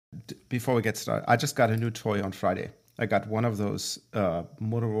before we get started, I just got a new toy on Friday. I got one of those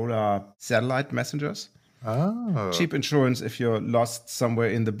Motorola satellite messengers. Oh. Cheap insurance if you're lost somewhere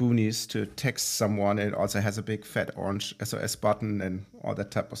in the boonies to text someone. It also has a big fat orange SOS button and all that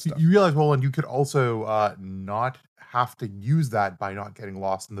type of stuff. You realize, Roland, you could also not have to use that by not getting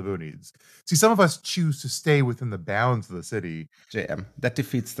lost in the boonies. See, some of us choose to stay within the bounds of the city. JM, that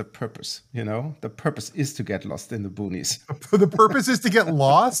defeats the purpose, you know? The purpose is to get lost in the boonies. The purpose is to get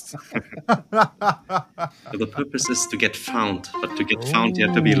lost? The purpose is to get found, but to get found, you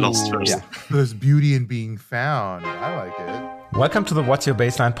have to be lost first. Yeah. There's beauty in being found. I like it. Welcome to the What's Your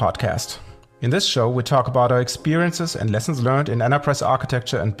Baseline podcast. In this show, we talk about our experiences and lessons learned in enterprise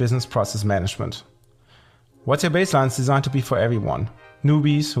architecture and business process management. What's Your Baseline is designed to be for everyone.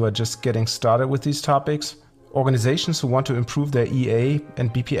 Newbies who are just getting started with these topics, organizations who want to improve their EA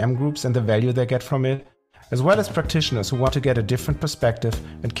and BPM groups and the value they get from it, as well as practitioners who want to get a different perspective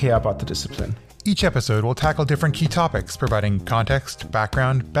and care about the discipline. Each episode will tackle different key topics, providing context,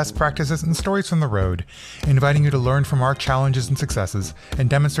 background, best practices, and stories from the road, inviting you to learn from our challenges and successes, and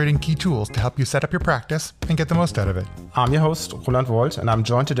demonstrating key tools to help you set up your practice and get the most out of it. I'm your host, Roland Wolt, and I'm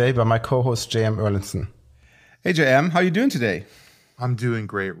joined today by my co-host, JM Erlinson. Hey, JM, how are you doing today? I'm doing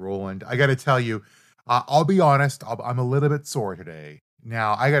great, Roland. I got to tell you, I'll be honest, I'm a little bit sore today.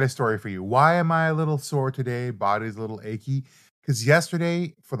 Now, I got a story for you. Why am I a little sore today? Body's a little achy. Because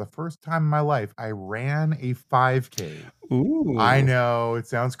yesterday, for the first time in my life, I ran a 5K. Ooh. I know, it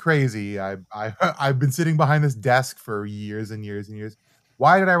sounds crazy. I've been sitting behind this desk for years and years and years.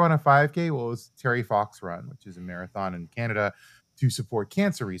 Why did I run a 5K? Well, it was Terry Fox Run, which is a marathon in Canada to support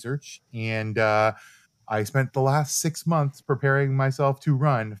cancer research. And I spent the last 6 months preparing myself to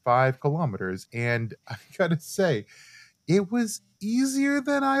run 5 kilometers. And I got to say, it was easier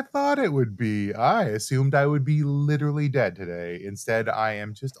than I thought it would be. I assumed I would be literally dead today. Instead, I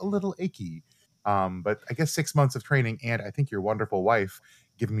am just a little achy. But I guess 6 months of training, and I think your wonderful wife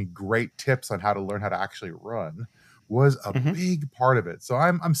giving me great tips on how to learn how to actually run was a big part of it. So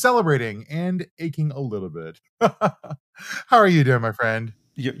I'm celebrating and aching a little bit. How are you doing, my friend?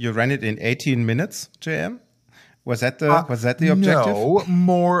 You ran it in 18 minutes, JM? Was that the objective?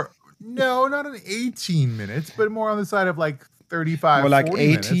 No, not in 18 minutes, but more on the side of like 35, more like 40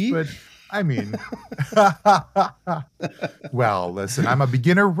 80? minutes. But I mean, well, listen, I'm a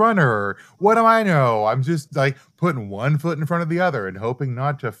beginner runner. What do I know? I'm just like putting one foot in front of the other and hoping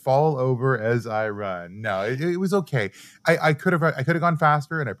not to fall over as I run. No, it was okay. I could have gone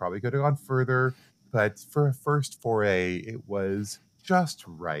faster, and I probably could have gone further, but for a first foray, it was just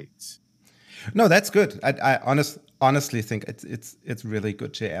right. No, that's good. I honestly think it's really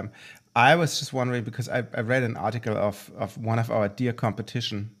good, JM. I was just wondering because I read an article of one of our dear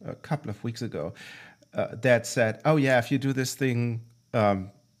competition a couple of weeks ago that said, oh yeah, if you do this thing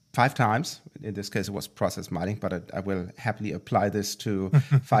 5 times, in this case it was process mining, but I will happily apply this to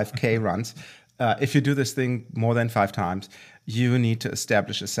 5K runs. If you do this thing more than 5 times, you need to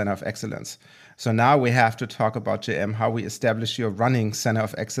establish a center of excellence. So now we have to talk about, JM, how we establish your running center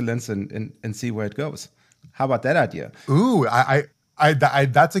of excellence and see where it goes. How about that idea? Ooh, I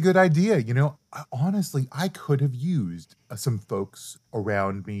that's a good idea. You know, honestly, I could have used some folks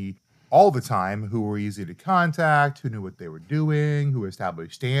around me all the time who were easy to contact, who knew what they were doing, who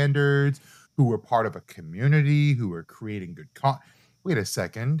established standards, who were part of a community, who were creating good Wait a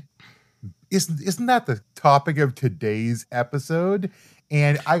second. Isn't that the topic of today's episode?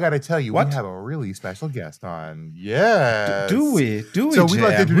 And I got to tell you, What? We have a really special guest on. Yes. Do we? So we'd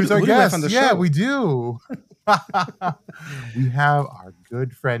like to introduce our who do we have guest. on the Yeah, show? we do. We have our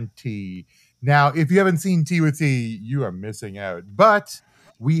good friend T. Now, if you haven't seen T with T, you are missing out. But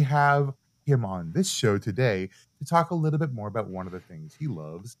we have him on this show today to talk a little bit more about one of the things he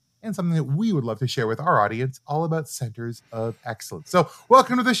loves and something that we would love to share with our audience, all about centers of excellence. So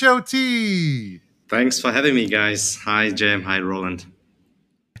welcome to the show, T. Thanks for having me, guys. Hi, Jam. Hi, Roland.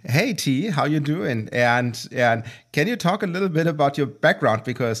 Hey T, how you doing? And can you talk a little bit about your background?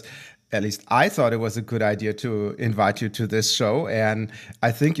 Because at least I thought it was a good idea to invite you to this show, and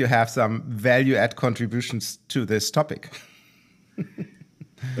I think you have some value-add contributions to this topic.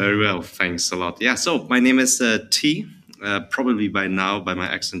 Very well. Thanks a lot. Yeah, so my name is T. Probably by now, by my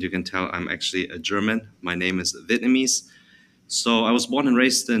accent, you can tell I'm actually a German. My name is Vietnamese. So I was born and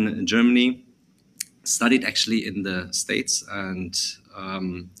raised in Germany, studied actually in the States, and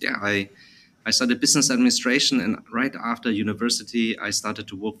I studied business administration, and right after university, I started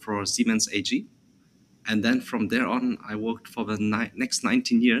to work for Siemens AG. And then from there on, I worked for the next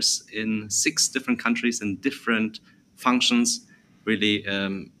 19 years in 6 different countries in different functions, really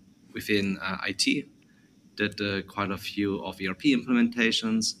within IT. Did quite a few of ERP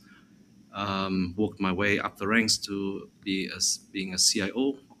implementations, Worked my way up the ranks to being a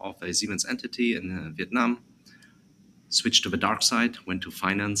CIO of a Siemens entity in Vietnam. Switched to the dark side, went to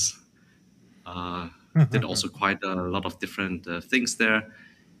finance, uh, did also quite a lot of different things there.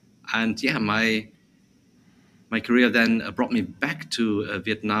 And yeah, my career then brought me back to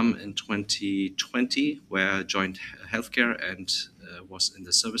Vietnam in 2020, where I joined healthcare and was in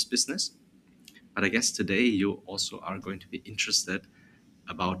the service business. But I guess today you also are going to be interested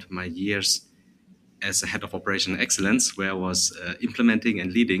about my years as a head of operation excellence, where I was implementing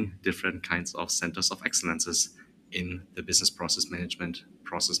and leading different kinds of centers of excellences in the business process management,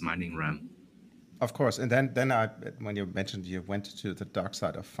 process mining realm. Of course, and then when you mentioned you went to the dark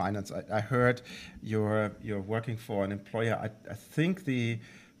side of finance, I heard you're working for an employer. I think the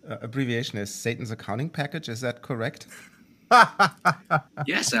abbreviation is Satan's accounting package. Is that correct?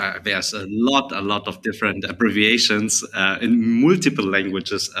 Yes, there's a lot of different abbreviations in multiple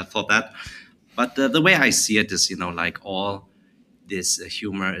languages for that. But the way I see it is, like all this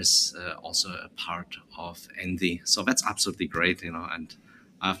humor is also a part of envy. So that's absolutely great, and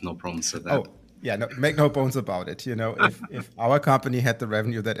I have no problems with that. Oh, yeah, no, make no bones about it. If our company had the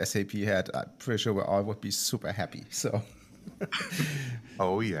revenue that SAP had, I'm pretty sure we all would be super happy. So,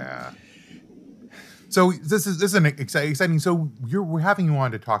 Oh yeah. So this is an exciting. So we're having you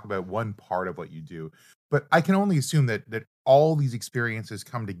on to talk about one part of what you do, but I can only assume that all these experiences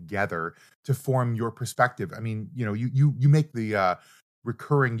come together to form your perspective. I mean, you make the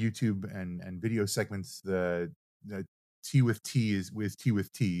recurring YouTube and video segments, the Tea with Tea is with Tea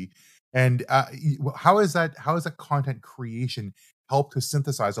with Tea, and how is that content creation help to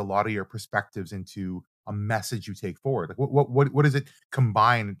synthesize a lot of your perspectives into a message you take forward? Like what does it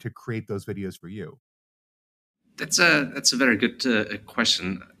combine to create those videos for you? That's a very good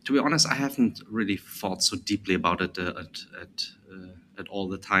question. To be honest, I haven't really thought so deeply about it at all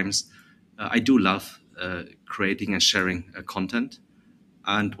the times. I do love creating and sharing content,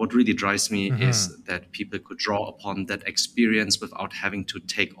 and what really drives me Mhm. is that people could draw upon that experience without having to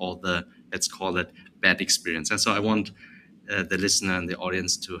take all the, let's call it, bad experience. And so I want the listener and the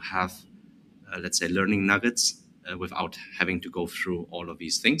audience to have, let's say, learning nuggets without having to go through all of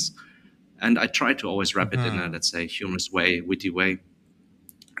these things. And I try to always wrap it in a, Mhm. let's say, humorous way, witty way.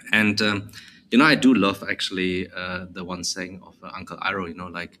 And I do love actually the one saying of Uncle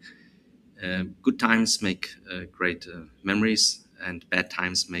Iroh, like good times make great memories, and bad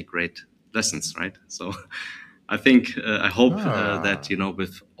times make great lessons, right? So I think I hope that Ah.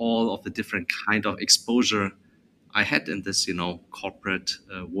 with all of the different kind of exposure I had in this corporate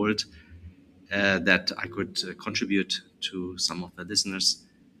world, that I could contribute to some of the listeners.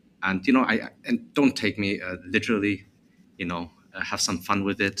 And and don't take me literally, have some fun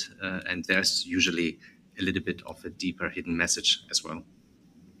with it. And there's usually a little bit of a deeper hidden message as well.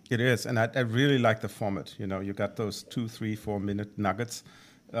 it is, and I really like the format. You got those 2, 3, 4 minute nuggets.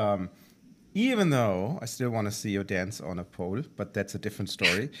 Um, Even though I still want to see you dance on a pole, but that's a different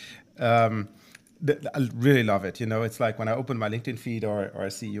story. Um, I really love it. It's like when I open my LinkedIn feed or I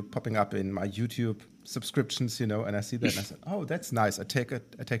see you popping up in my YouTube subscriptions, and I see that and I said, oh, that's nice. I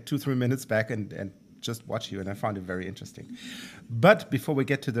take 2, 3 minutes back and just watch you, and I found it very interesting. But before we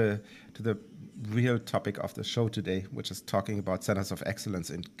get to the real topic of the show today, which is talking about centers of excellence,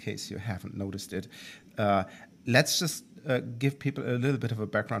 in case you haven't noticed it, uh, let's just give people a little bit of a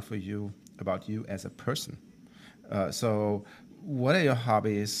background for you about you as a person. So, what are your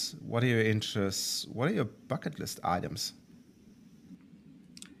hobbies? What are your interests? What are your bucket list items?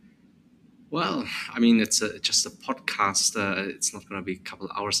 Well, I mean, it's just a podcast. It's not going to be a couple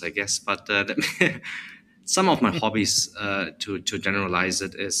hours, I guess. But some of my hobbies, to generalize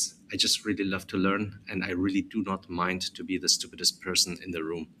it, is I just really love to learn, and I really do not mind to be the stupidest person in the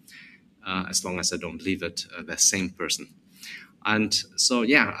room, as long as I don't leave it the same person. And so,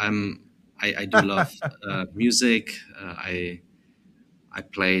 yeah, I do love music. I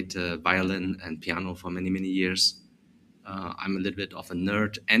played violin and piano for many many years. I'm a little bit of a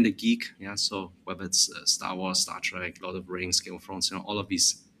nerd and a geek. Yeah, so whether it's Star Wars, Star Trek, Lord of the Rings, Game of Thrones, all of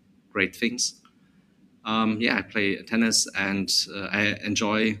these great things. Yeah, I play tennis, and I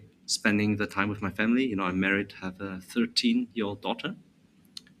enjoy spending the time with my family. I'm married, have a 13-year-old daughter,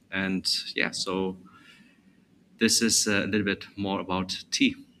 and yeah, so this is a little bit more about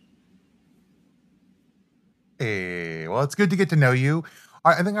tea. Hey, well, it's good to get to know you.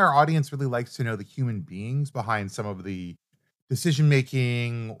 I think our audience really likes to know the human beings behind some of the decision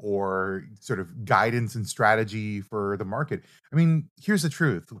making or sort of guidance and strategy for the market. I mean, here's the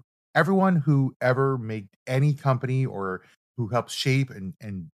truth. Everyone who ever made any company or who helps shape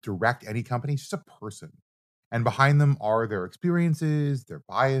and direct any company is just a person. And behind them are their experiences, their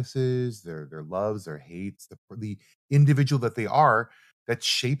biases, their loves, their hates, the individual that they are that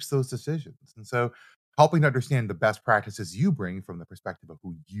shapes those decisions. And so helping to understand the best practices you bring from the perspective of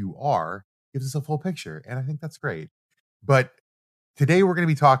who you are gives us a full picture. And I think that's great. But today we're going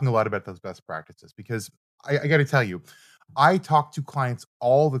to be talking a lot about those best practices because I got to tell you, I talk to clients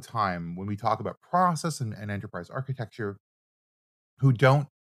all the time when we talk about process and enterprise architecture who don't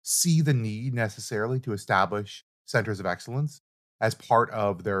see the need necessarily to establish centers of excellence as part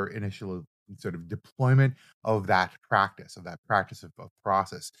of their initial sort of deployment of that practice of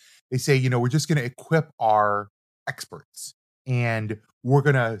process. They say, we're just going to equip our experts and we're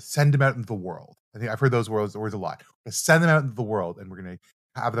going to send them out into the world. I think I've heard those words a lot. We're going to send them out into the world and we're going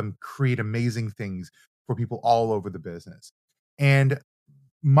to have them create amazing things for people all over the business. And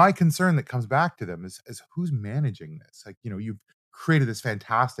my concern that comes back to them is who's managing this? Like, you've created this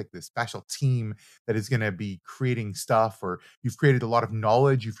special team that is going to be creating stuff, or you've created a lot of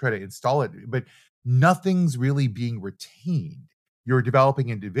knowledge, you've tried to install it, but nothing's really being retained. You're developing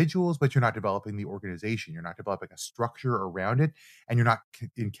individuals, but you're not developing the organization. You're not developing a structure around it, and you're not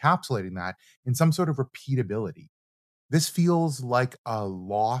encapsulating that in some sort of repeatability. This feels like a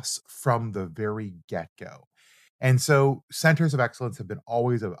loss from the very get-go. And so centers of excellence have been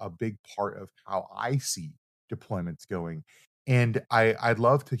always a big part of how I see deployments going. And I'd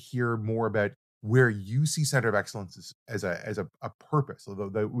love to hear more about where you see center of excellence as a purpose.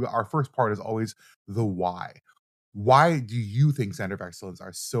 Although our first part is always the why. Why do you think center of excellence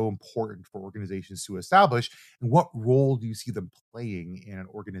are so important for organizations to establish? And what role do you see them playing in an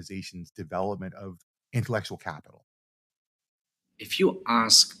organization's development of intellectual capital? If you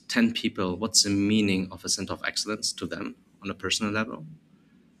ask 10 people what's the meaning of a center of excellence to them on a personal level,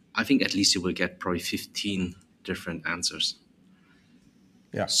 I think at least you will get probably 15 different answers.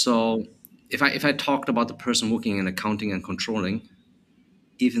 Yeah. So if I talked about the person working in accounting and controlling,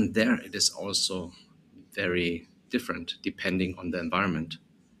 even there it is also very different depending on the environment.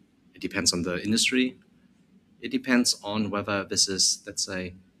 It depends on the industry. It depends on whether this is, let's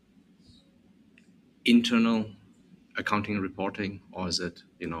say, internal accounting and reporting, or is it,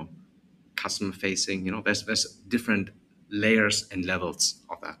 customer facing? There's different layers and levels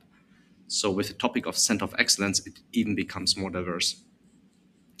of that. So with the topic of center of excellence, it even becomes more diverse.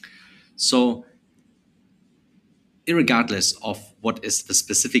 So irregardless of what is the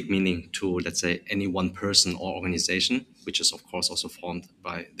specific meaning to, let's say, any one person or organization, which is of course also formed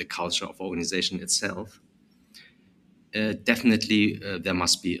by the culture of organization itself, definitely there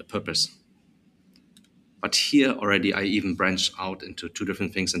must be a purpose. But here already I even branch out into two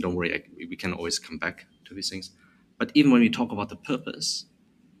different things, and don't worry, we can always come back to these things. But even when we talk about the purpose,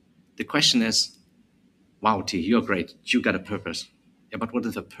 the question is, wow, T, you're great, you got a purpose. Yeah, but what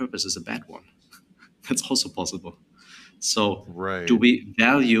if the purpose is a bad one? That's also possible. So Right. do we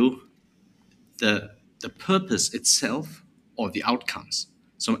value the purpose itself or the outcomes?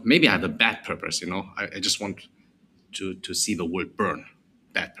 So maybe I have a bad purpose, I just want to see the world burn,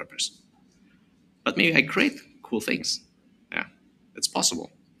 bad purpose. But maybe I create cool things. Yeah, it's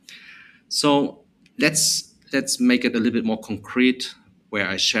possible. So let's make it a little bit more concrete, where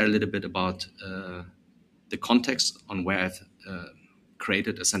I share a little bit about the context on where I've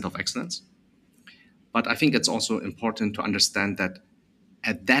created a center of excellence. But I think it's also important to understand that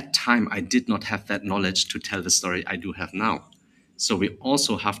at that time, I did not have that knowledge to tell the story I do have now. So we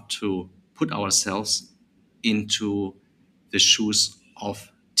also have to put ourselves into the shoes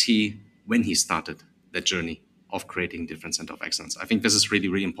of T when he started the journey of creating different center of excellence. I think this is really,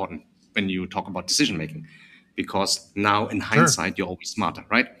 really important when you talk about decision making, because now in hindsight, you're always smarter,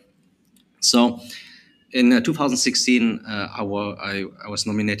 right? So in 2016, I was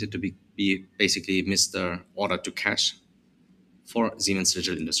nominated to be basically Mr. Order to Cash for Siemens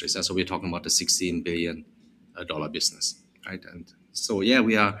Digital Industries. So we're talking about a $16 billion business, right? And so, yeah,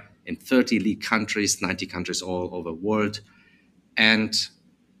 we are in 30 lead countries, 90 countries all over the world. And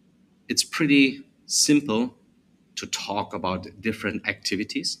it's pretty simple to talk about different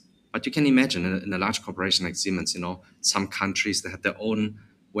activities. But you can imagine in a large corporation like Siemens, some countries, they had their own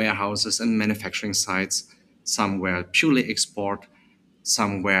warehouses and manufacturing sites. Some were purely export.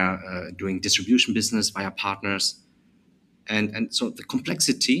 Some were doing distribution business via partners. And so the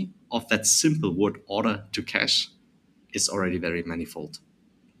complexity of that simple word order to cash is already very manifold.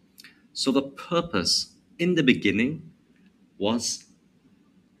 So the purpose in the beginning was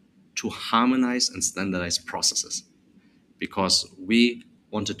to harmonize and standardize processes, because we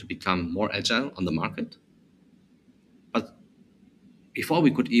wanted to become more agile on the market. But before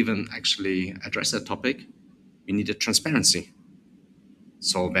we could even actually address that topic, we needed transparency.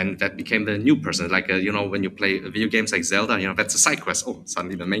 So then that became the new person. Like, when you play video games like Zelda, that's a side quest. Oh,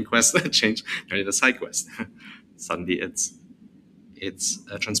 suddenly the main quest changed to the side quest. Suddenly it's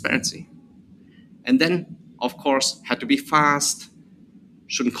transparency. And then, of course, had to be fast,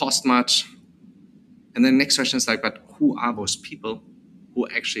 shouldn't cost much. And then next question is like, but who are those people who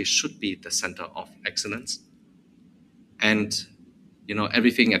actually should be the center of excellence? And,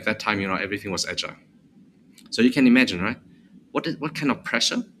 everything at that time, everything was agile. So you can imagine, right? What kind of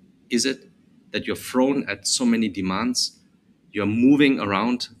pressure is it that you're thrown at so many demands? You're moving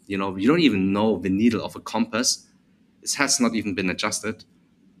around, you don't even know the needle of a compass. It has not even been adjusted.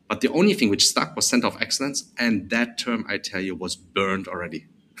 But the only thing which stuck was center of excellence. And that term, I tell you, was burned already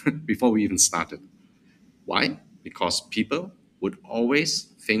before we even started. Why? Because people would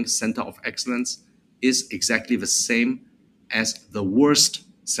always think center of excellence is exactly the same as the worst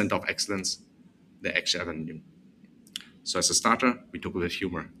center of excellence they actually ever knew. So as a starter, we took it with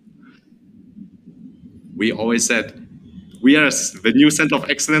humor. We always said, we are the new center of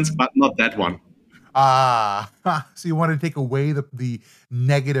excellence, but not that one. So you want to take away the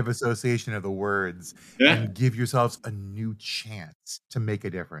negative association of the words and give yourselves a new chance to make a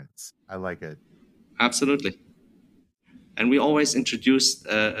difference. I like it. Absolutely. And we always introduced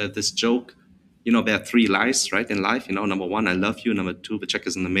this joke. There are 3 lies, right, in life. Number 1, I love you. Number 2, the check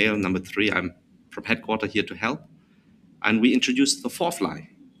is in the mail. Number 3, I'm from headquarters here to help. And we introduced the 4th lie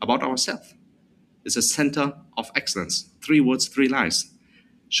about ourselves. It's a center of excellence. 3 words, 3 lies.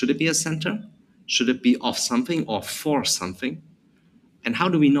 Should it be a center? Should it be of something or for something? And how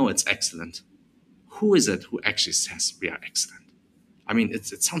do we know it's excellent? Who is it who actually says we are excellent? I mean, it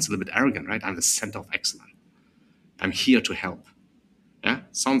sounds a little bit arrogant, right? I'm the center of excellence. I'm here to help. Yeah,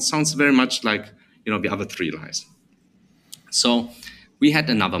 sounds very much like the other 3 lies. So we had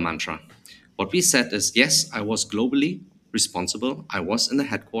another mantra. What we said is, yes, I was globally responsible. I was in the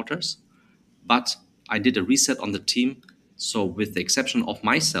headquarters, but I did a reset on the team. So with the exception of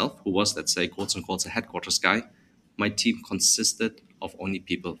myself, who was, let's say, quotes unquote, a headquarters guy, my team consisted of only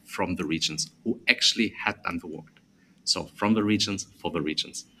people from the regions who actually had done the work. So from the regions, for the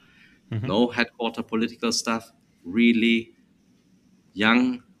regions. Mm-hmm. No headquarter political stuff, really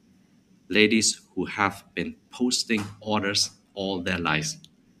young ladies who have been posting orders all their lives,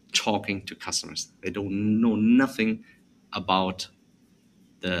 talking to customers. They don't know nothing about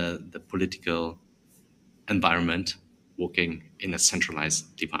the political environment working in a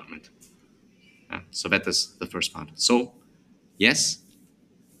centralized department. So that is the first part. So yes,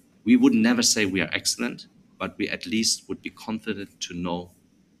 we would never say we are excellent, but we at least would be confident to know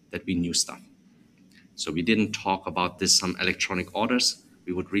that we knew stuff. So we didn't talk about this, some electronic orders.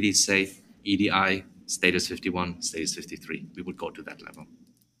 We would really say EDI, status 51, status 53. We would go to that level.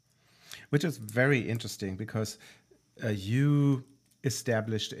 Which is very interesting because you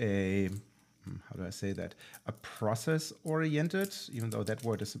established how do I say that? A process-oriented, even though that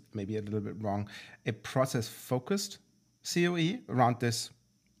word is maybe a little bit wrong, a process-focused CoE around this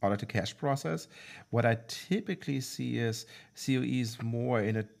order-to-cash process. What I typically see is CoEs more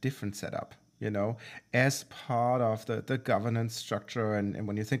in a different setup, as part of the governance structure. And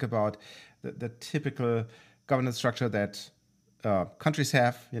when you think about the typical governance structure that countries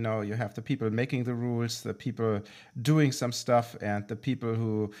have, you have the people making the rules, the people doing some stuff, and the people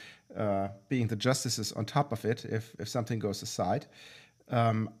who being the justices on top of it if something goes aside.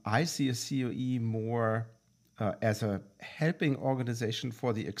 I see a CoE more as a helping organization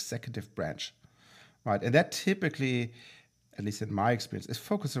for the executive branch, right? And that typically, at least in my experience, is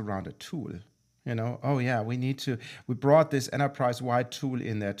focused around a tool. Oh yeah, we brought this enterprise-wide tool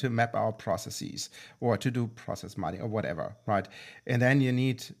in there to map our processes or to do process mining or whatever, right? And then you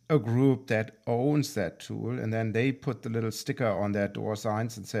need a group that owns that tool, and then they put the little sticker on their door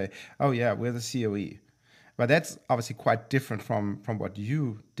signs and say, oh yeah, we're the CoE. But that's obviously quite different from what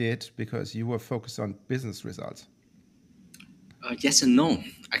you did because you were focused on business results. Yes and no.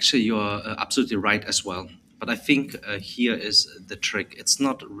 Actually, you're absolutely right as well. But I think here is the trick. It's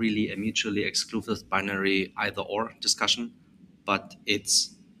not really a mutually exclusive binary either or discussion, but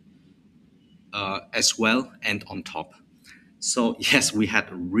it's as well and on top. So yes, we had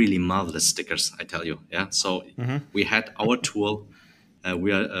really marvelous stickers, I tell you. Yeah. So we had our tool.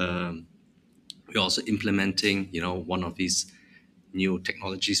 We're also implementing, one of these new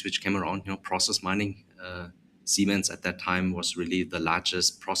technologies which came around, process mining. Siemens at that time was really the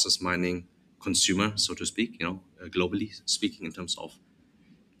largest process mining consumer, so to speak, globally speaking, in terms of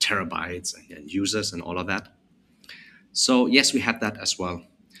terabytes and users and all of that. So yes, we had that as well.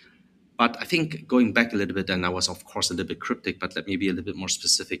 But I think going back a little bit, and I was of course a little bit cryptic, but let me be a little bit more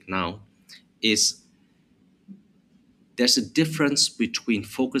specific now, is there's a difference between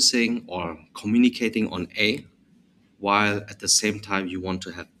focusing or communicating on A while at the same time you want to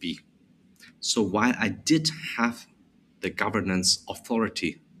have B. So while I did have the governance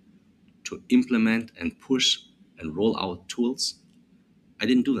authority to implement and push and roll out tools, I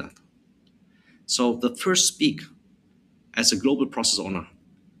didn't do that. So the first speak as a global process owner,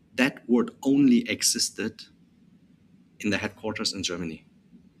 that word only existed in the headquarters in Germany.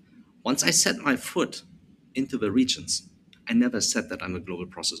 Once I set my foot into the regions, I never said that I'm a global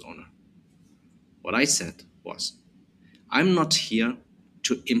process owner. What I said was, I'm not here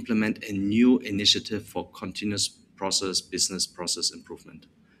to implement a new initiative for continuous business process improvement.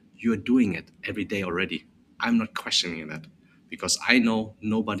 You're doing it every day already. I'm not questioning that because I know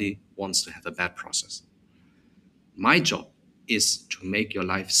nobody wants to have a bad process. My job is to make your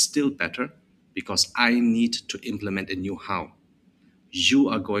life still better because I need to implement a new how. You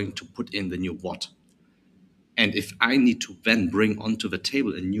are going to put in the new what. And if I need to then bring onto the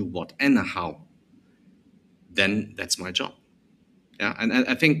table a new what and a how, then that's my job. Yeah, and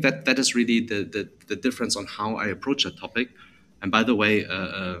I think that is really the difference on how I approach a topic. And by the way,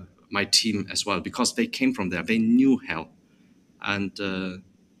 my team as well, because they came from there, they knew hell. And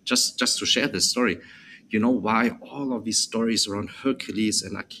just to share this story, you know why all of these stories around Hercules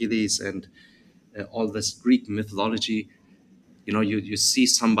and Achilles and all this Greek mythology, you know, you see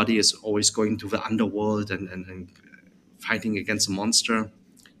somebody is always going to the underworld and fighting against a monster.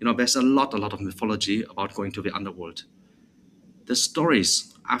 You know, there's a lot of mythology about going to the underworld. The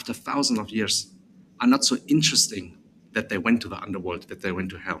stories after thousands of years are not so interesting that they went to the underworld, that they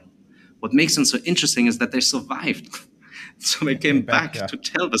went to hell. What makes them so interesting is that they survived. So they came back yeah. to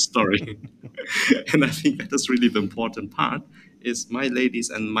tell the story. And I think that is really the important part is my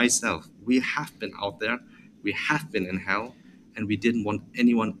ladies and myself. We have been out there, we have been in hell, and we didn't want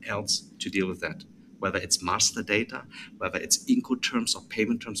anyone else to deal with that. Whether it's master data, whether it's Incoterms or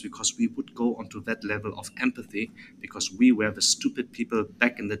payment terms, because we would go onto that level of empathy because we were the stupid people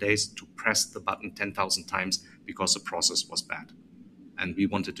back in the days to press the button 10,000 times because the process was bad. And we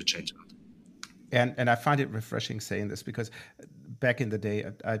wanted to change that. And I find it refreshing saying this because back in the day,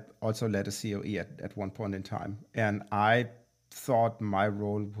 I also led a CoE at one point in time. And I thought my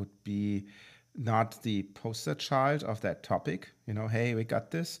role would be not the poster child of that topic, you know, hey, we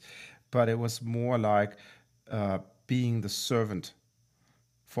got this. But it was more like being the servant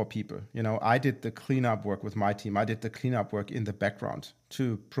for people. You know, I did the cleanup work with my team. I did the cleanup work in the background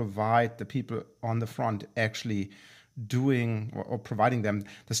to provide the people on the front actually doing or providing them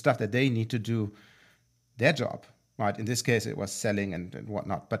the stuff that they need to do their job, right? In this case, it was selling and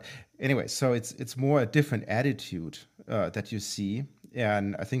whatnot. But anyway, so it's more a different attitude that you see.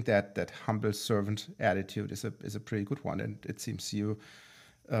 And I think that humble servant attitude is a pretty good one. And it seems you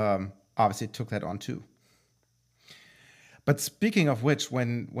obviously took that on too. But speaking of which,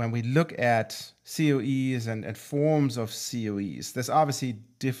 when we look at COEs and forms of COEs, there's obviously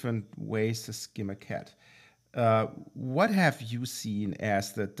different ways to skin a cat. What have you seen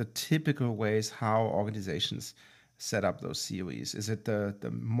as the typical ways how organizations set up those COEs? Is it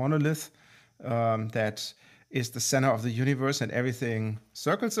the monolith that is the center of the universe and everything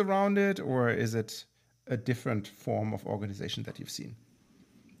circles around it? Or is it a different form of organization that you've seen?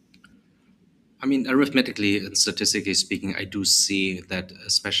 I mean, arithmetically and statistically speaking, I do see that,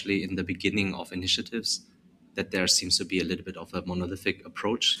 especially in the beginning of initiatives, that there seems to be a little bit of a monolithic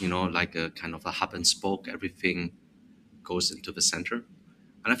approach, you know, like a kind of a hub and spoke, everything goes into the center.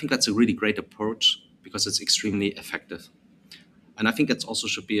 And I think that's a really great approach because it's extremely effective. And I think it also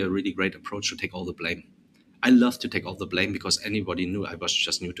should be a really great approach to take all the blame. I love to take all the blame because anybody knew I was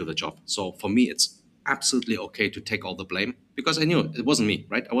just new to the job. So for me, it's absolutely okay to take all the blame because I knew it wasn't me,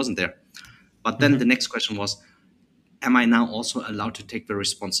 right? I wasn't there. But then the next question was, am I now also allowed to take the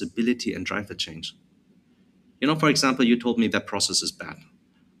responsibility and drive the change? You know, for example, you told me that process is bad.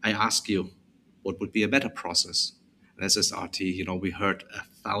 I ask you, what would be a better process? And as SRT, you know, we heard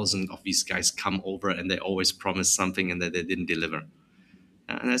 1,000 of these guys come over and they always promised something and that they didn't deliver.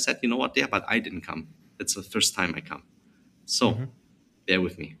 And I said, you know what? Yeah, but I didn't come. It's the first time I come. So bear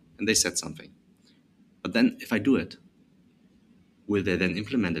with me. And they said something. But then if I do it, will they then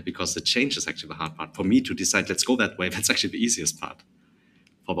implement it? Because the change is actually the hard part. For me to decide, let's go that way, that's actually the easiest part.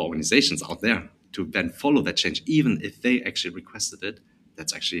 For the organizations out there to then follow that change, even if they actually requested it,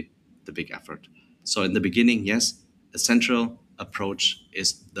 that's actually the big effort. So in the beginning, yes, a central approach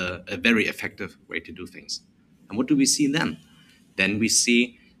is a very effective way to do things. And what do we see then? Then we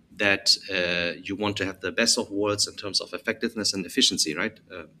see that you want to have the best of worlds in terms of effectiveness and efficiency, right?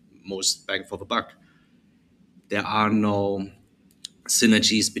 Most bang for the buck. There are no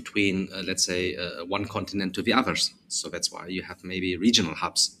synergies between, let's say, one continent to the others. So that's why you have maybe regional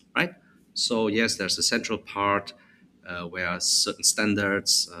hubs, right? So yes, there's a central part where certain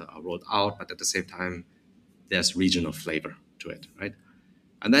standards are rolled out, but at the same time, there's regional flavor to it, right?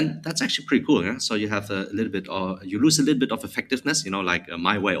 And then that's actually pretty cool. Yeah? So you have a little bit, or you lose a little bit of effectiveness, like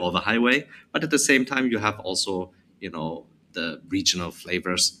my way or the highway. But at the same time, you have also, the regional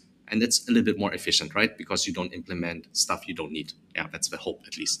flavors, and it's a little bit more efficient, right? Because you don't implement stuff you don't need. Yeah, that's the hope,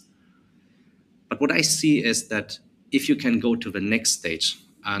 at least. But what I see is that if you can go to the next stage,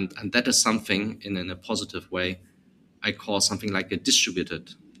 and that is something in a positive way, I call something like a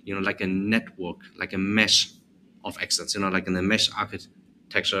distributed, like a network, like a mesh of excellence, like in a mesh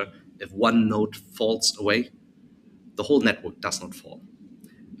architecture. If one node falls away, the whole network does not fall.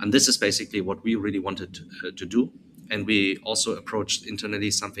 And this is basically what we really wanted to do. And we also approached internally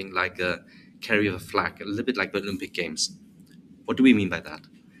something like a carry the flag, a little bit like the Olympic Games. What do we mean by that?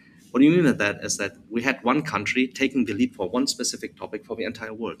 What do you mean by that is that we had one country taking the lead for one specific topic for the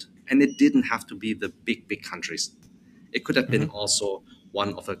entire world. And it didn't have to be the big countries. It could have been also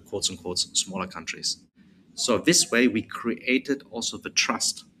one of the quotes unquote smaller countries. So this way we created also the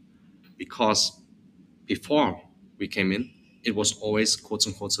trust, because before we came in, it was always quotes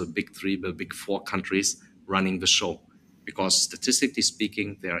unquote the big three, the big four countries running the show. Because statistically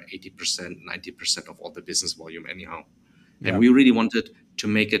speaking, they are 80%, 90% of all the business volume anyhow. And we really wanted to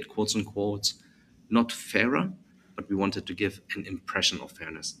make it quotes unquote not fairer, but we wanted to give an impression of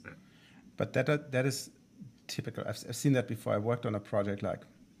fairness. But that is typical. I've seen that before. I worked on a project like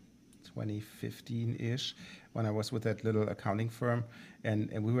 2015-ish when I was with that little accounting firm, and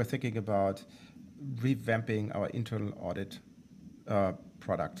we were thinking about revamping our internal audit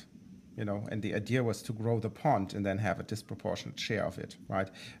product. And the idea was to grow the pond and then have a disproportionate share of it, right?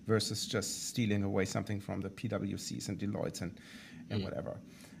 Versus just stealing away something from the PwCs and Deloittes and whatever.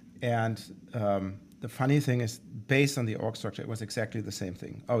 And the funny thing is, based on the org structure, it was exactly the same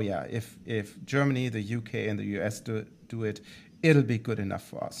thing. Oh yeah, if Germany, the UK, and the US do it, it'll be good enough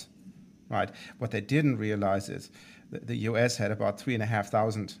for us, right? What they didn't realize is that the US had about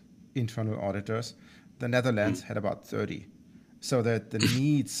 3,500 internal auditors. The Netherlands had about 30. So that the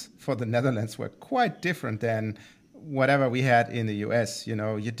needs for the Netherlands were quite different than whatever we had in the US. You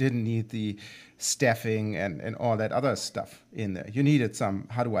didn't need the staffing and all that other stuff in there. You needed some,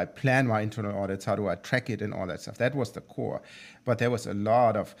 how do I plan my internal audits? How do I track it and all that stuff? That was the core. But there was a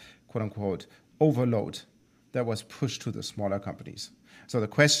lot of, quote unquote, overload that was pushed to the smaller companies. So the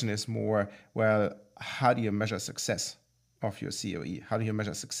question is more, well, how do you measure success of your CoE? How do you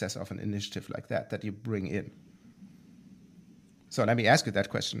measure success of an initiative like that you bring in? So let me ask you that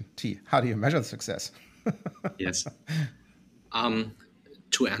question, T. How do you measure success? Yes.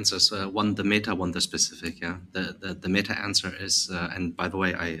 Two answers. One the meta, one the specific. Yeah. The meta answer is, and by the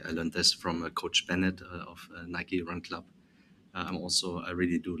way, I learned this from Coach Bennett of Nike Run Club. I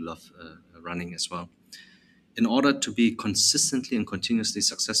really do love running as well. In order to be consistently and continuously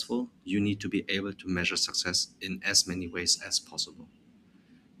successful, you need to be able to measure success in as many ways as possible.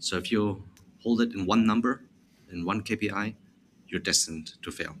 So if you hold it in one number, in one KPI, you're destined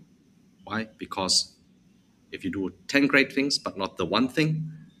to fail. Why? Because if you do 10 great things, but not the one thing,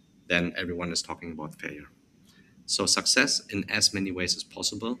 then everyone is talking about failure. So success in as many ways as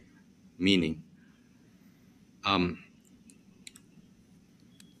possible, meaning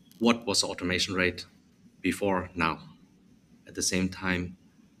what was the automation rate before now? At the same time,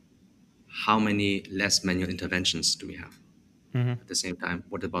 how many less manual interventions do we have? At the same time,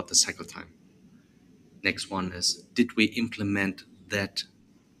 what about the cycle time? Next one is, did we implement that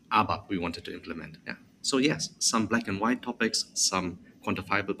ABAP we wanted to implement? Yeah. So yes, some black and white topics, some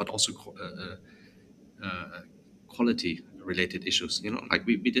quantifiable, but also quality related issues. Like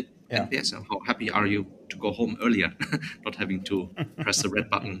we did NPS. How happy are you to go home earlier, not having to press the red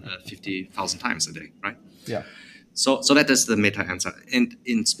button 50,000 times a day, right? Yeah. So that is the meta answer. And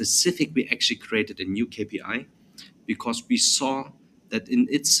in specific, we actually created a new KPI because we saw that in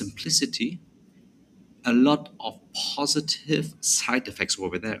its simplicity, a lot of positive side effects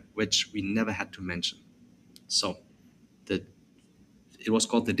were there, which we never had to mention. So it was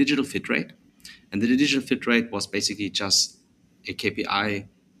called the digital fit rate. And the digital fit rate was basically just a KPI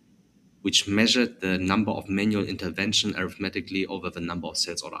which measured the number of manual intervention arithmetically over the number of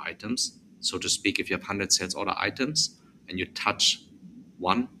sales order items. So to speak, if you have 100 sales order items and you touch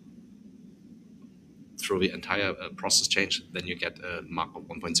one through the entire process change, then you get a mark of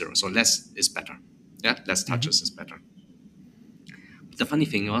 1.0. So less is better. Yeah, less touches is better. But the funny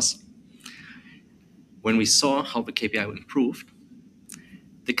thing was, when we saw how the KPI improved,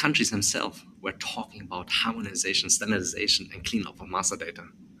 the countries themselves were talking about harmonization, standardization, and cleanup of master data.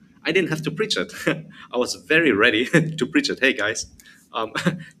 I didn't have to preach it. I was very ready to preach it. Hey guys, um,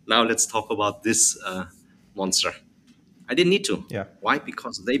 now let's talk about this monster. I didn't need to. Yeah. Why?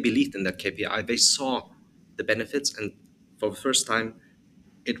 Because they believed in that KPI. They saw the benefits, and for the first time,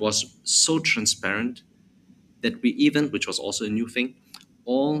 it was so transparent that we even, which was also a new thing,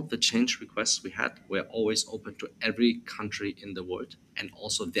 all the change requests we had were always open to every country in the world, and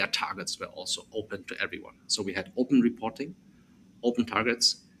also their targets were also open to everyone. So we had open reporting, open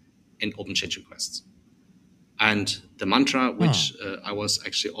targets, and open change requests. And the mantra, which I was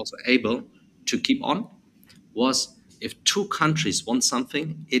actually also able to keep on, was if two countries want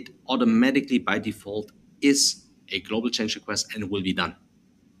something, it automatically by default is a global change request and it will be done.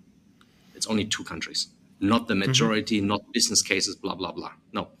 It's only two countries, not the majority, not business cases, blah, blah, blah.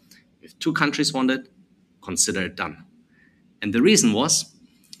 No. If two countries want it, consider it done. And the reason was,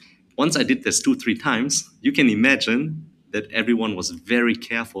 once I did this 2-3 times, you can imagine that everyone was very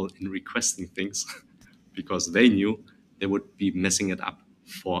careful in requesting things because they knew they would be messing it up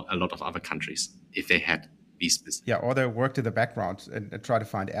for a lot of other countries if they had these business. Yeah, or they worked in the background and try to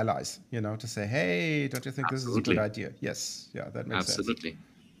find allies, to say, hey, don't you think this is a good idea? Yes, yeah, that makes sense. Absolutely.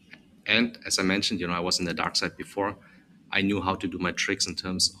 And as I mentioned, I was in the dark side before. I knew how to do my tricks in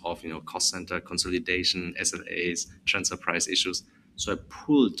terms of, cost center consolidation, SLAs, transfer price issues. So I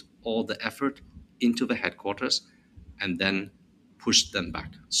pulled all the effort into the headquarters and then pushed them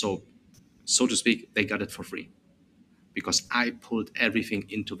back. So to speak, they got it for free because I pulled everything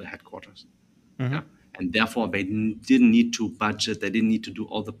into the headquarters. Yeah? And therefore, they didn't need to budget. They didn't need to do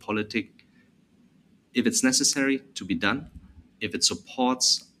all the politics. If it's necessary to be done, if it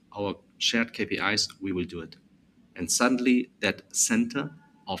supports our shared KPIs, we will do it. And suddenly that center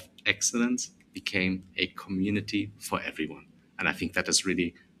of excellence became a community for everyone. And I think that is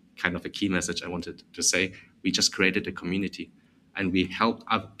really kind of a key message I wanted to say. We just created a community and we helped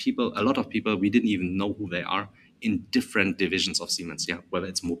other people, a lot of people, we didn't even know who they are in different divisions of Siemens. Yeah, whether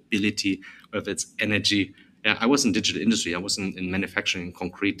it's mobility, whether it's energy. Yeah, I was in digital industry. I was in manufacturing,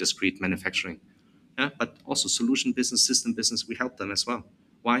 concrete, discrete manufacturing. Yeah, but also solution business, system business, we help them as well.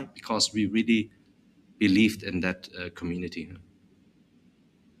 Why? Because we really believed in that community.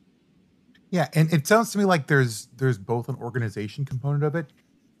 Yeah, and it sounds to me like there's both an organization component of it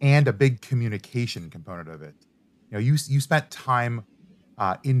and a big communication component of it. You spent time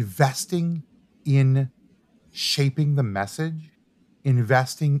investing in shaping the message,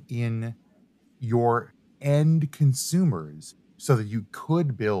 investing in your end consumers so that you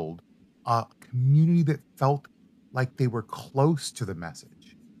could build a community that felt like they were close to the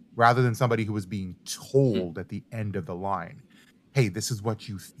message rather than somebody who was being told at the end of the line, hey, this is what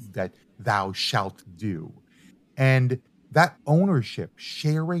that thou shalt do. And that ownership,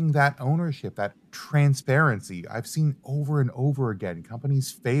 sharing that ownership, that transparency, I've seen over and over again companies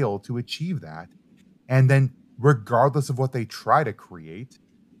fail to achieve that. And then regardless of what they try to create,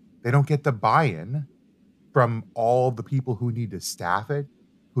 they don't get the buy-in from all the people who need to staff it,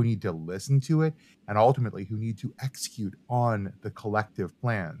 who need to listen to it, and ultimately who need to execute on the collective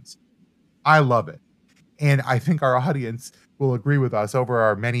plans. I love it. And I think our audience will agree with us. Over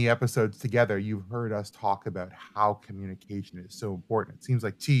our many episodes together, you've heard us talk about how communication is so important. It seems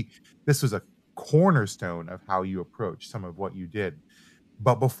like, this was a cornerstone of how you approach some of what you did.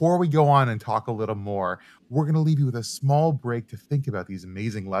 But before we go on and talk a little more, we're going to leave you with a small break to think about these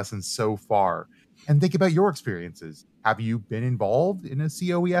amazing lessons so far and think about your experiences. Have you been involved in a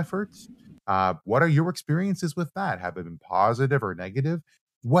CoE effort? What are your experiences with that? Have they been positive or negative?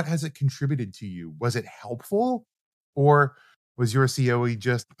 What has it contributed to you? Was it helpful? Or was your CoE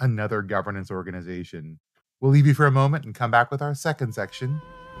just another governance organization? We'll leave you for a moment and come back with our second section,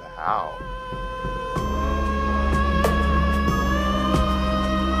 the how.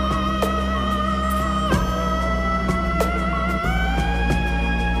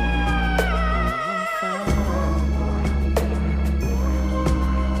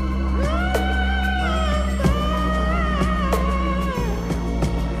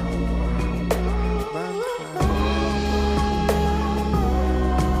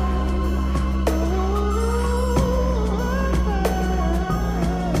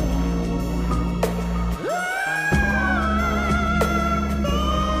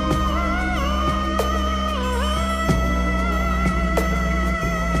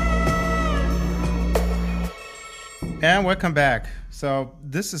 And welcome back. So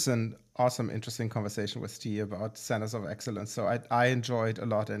this is an awesome, interesting conversation with T about centers of excellence. So I enjoyed a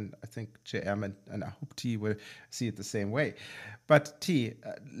lot, and I think JM and I hope T will see it the same way. But T,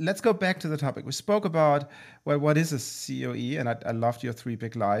 let's go back to the topic. We spoke about, well, what is a CoE? And I loved your 3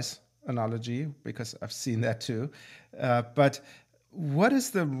 big lies analogy because I've seen that too. But what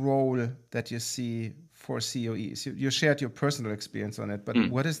is the role that you see for COEs? You shared your personal experience on it, but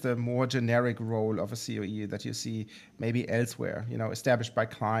what is the more generic role of a COE that you see maybe elsewhere, established by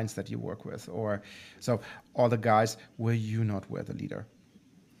clients that you work with? Or so all the guys, were you not were the leader?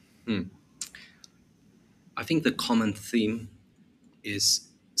 I think the common theme is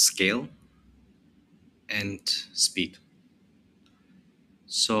scale and speed.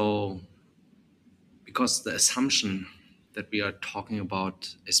 So, because the assumption that we are talking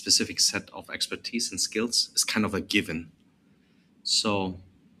about a specific set of expertise and skills is kind of a given. So,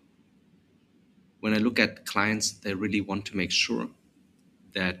 when I look at clients, they really want to make sure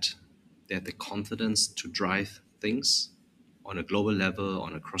that they have the confidence to drive things on a global level,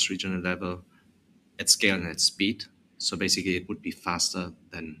 on a cross regional level, at scale and at speed. So, basically, it would be faster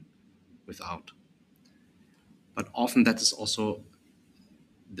than without. But often that is also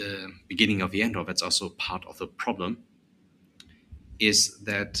the beginning of the end, or that's also part of the problem, is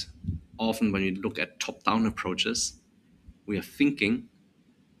that often when you look at top-down approaches, we are thinking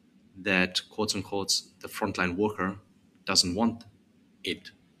that, quotes unquote, the frontline worker doesn't want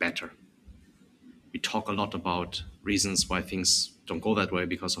it better. We talk a lot about reasons why things don't go that way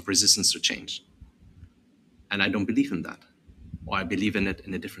because of resistance to change. And I don't believe in that, or I believe in it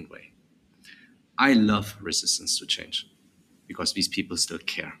in a different way. I love resistance to change because these people still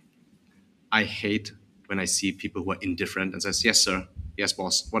care. I hate when I see people who are indifferent and says, yes, sir, yes,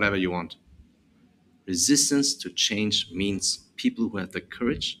 boss, whatever you want. Resistance to change means people who have the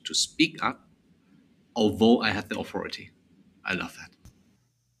courage to speak up, although I have the authority. I love that.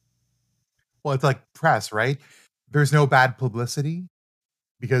 Well, it's like press, right? There's no bad publicity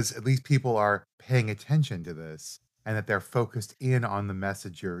because at least people are paying attention to this and that they're focused in on the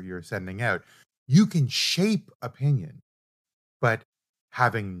message you're sending out. You can shape opinion, but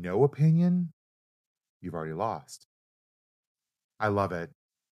having no opinion, you've already lost. I love it.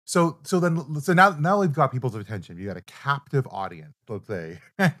 So now we've got people's attention. You got a captive audience, let's say.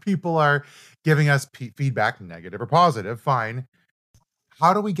 People are giving us feedback, negative or positive, fine.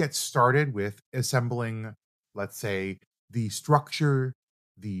 How do we get started with assembling, let's say, the structure,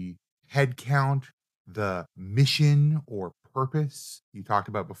 the head count, the mission or purpose you talked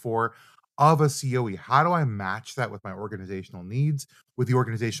about before of a COE? How do I match that with my organizational needs, with the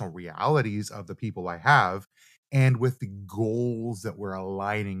organizational realities of the people I have, and with the goals that we're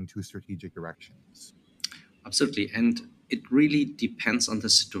aligning to strategic directions? Absolutely. And it really depends on the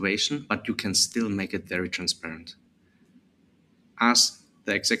situation, but you can still make it very transparent. Ask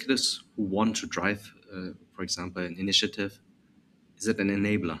the executives who want to drive, for example, an initiative, is it an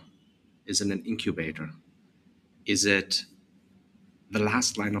enabler? Is it an incubator? Is it the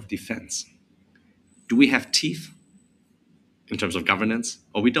last line of defense? Do we have teeth in terms of governance,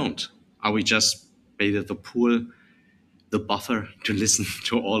 or we don't? Are we just maybe the pool, the buffer to listen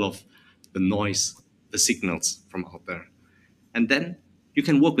to all of the noise, the signals from out there? And then you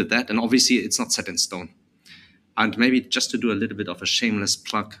can work with that. And obviously, it's not set in stone. And maybe just to do a little bit of a shameless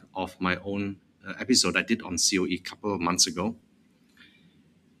plug of my own episode I did on COE a couple of months ago,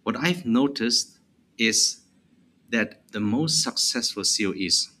 what I've noticed is that the most successful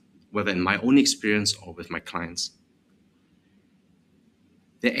COEs, whether in my own experience or with my clients,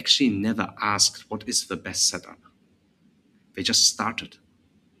 they actually never asked what is the best setup. They just started.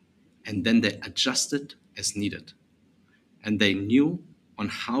 And then they adjusted as needed. And they knew on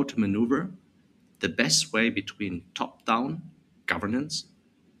how to maneuver the best way between top-down governance,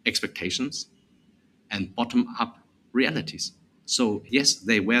 expectations, and bottom-up realities. So yes,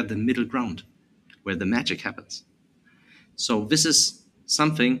 they were the middle ground where the magic happens. So this is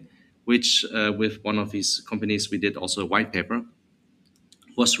something which, with one of these companies, we did also a white paper,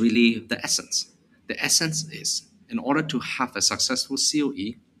 was really the essence. The essence is, in order to have a successful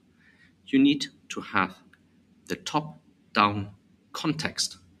COE, you need to have the top-down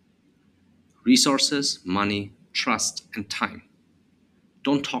context: resources, money, trust, and time.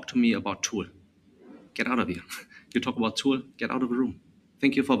 Don't talk to me about tool. Get out of here. You talk about tool, get out of the room.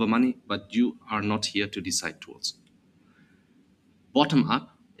 Thank you for the money, but you are not here to decide tools. Bottom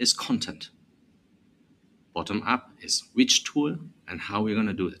up is content. Bottom up is which tool and how we're going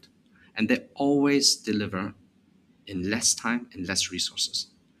to do it. And they always deliver in less time and less resources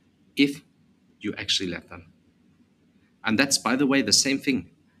if you actually let them. And that's, by the way, the same thing.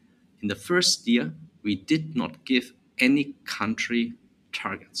 In the first year, we did not give any country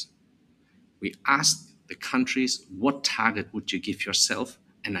targets. We asked the countries, what target would you give yourself?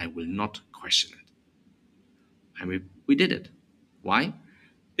 And I will not question it. And we did it. Why?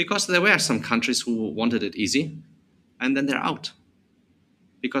 Because there were some countries who wanted it easy, and then they're out.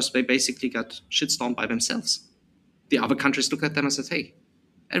 because they basically got shitstormed by themselves. The other countries looked at them and said, hey,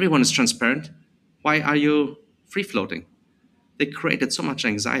 everyone is transparent. Why are you free floating? They created so much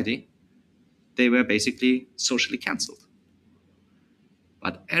anxiety, they were basically socially cancelled.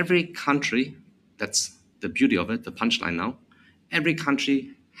 But every country, that's the beauty of it, the punchline now, every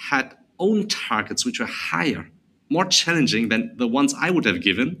country had own targets which were higher, more challenging than the ones I would have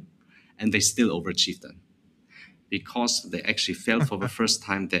given, and they still overachieved them. Because they actually felt for the first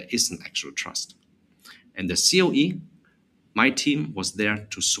time there is an actual trust. And the CoE, my team was there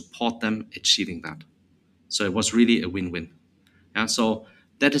to support them achieving that. So it was really a win-win. Yeah, so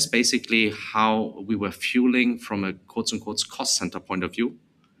that is basically how we were fueling from a quotes unquote cost center point of view,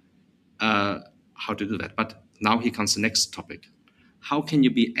 how to do that. But now here comes the next topic. How can you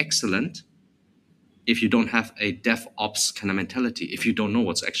be excellent if you don't have a DevOps kind of mentality, if you don't know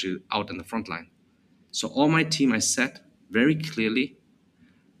what's actually out in the front line? So all my team, I said very clearly,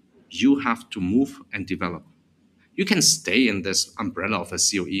 you have to move and develop. You can stay in this umbrella of a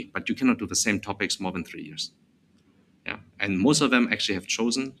CoE, but you cannot do the same topics more than 3 years. Yeah, and most of them actually have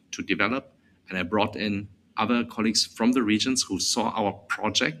chosen to develop, and I brought in other colleagues from the regions who saw our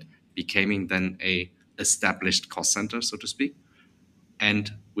project becoming then a established cost center, so to speak,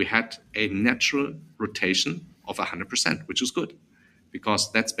 and we had a natural rotation of 100%, which was good,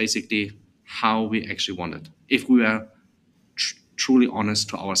 because that's basically how we actually wanted, if we were truly honest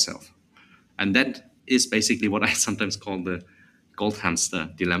to ourselves. And that is basically what I sometimes call the gold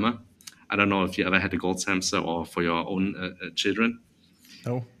hamster dilemma. I don't know if you ever had a gold hamster or for your own children.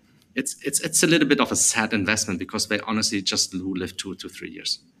 No. It's a little bit of a sad investment because they honestly just live 2 to 3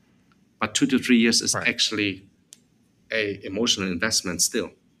 years. But 2 to 3 years is actually a emotional investment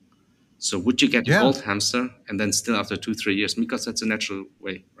still. So would you get a gold hamster and then still after 2-3 years, because that's a natural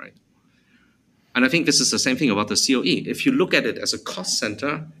way, right? And I think this is the same thing about the CoE. If you look at it as a cost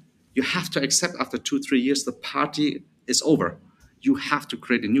center, you have to accept after 2-3 years the party is over. You have to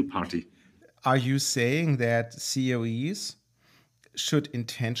create a new party. Are you saying that CoEs should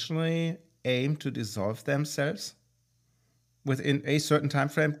intentionally aim to dissolve themselves within a certain time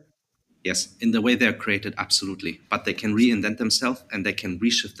frame? Yes, in the way they're created, absolutely. But they can reinvent themselves and they can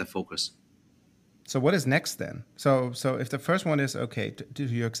reshift their focus. So what is next then? So if the first one is, okay, to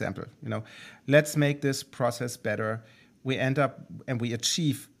your example, let's make this process better. We end up and we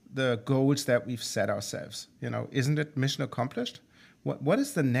achieve the goals that we've set ourselves. Isn't it mission accomplished? What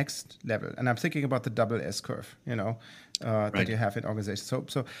is the next level? And I'm thinking about the double S curve, that you have in organizations.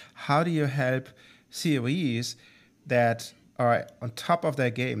 So how do you help CoEs that are on top of their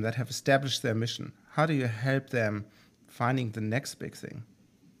game, that have established their mission? How do you help them finding the next big thing?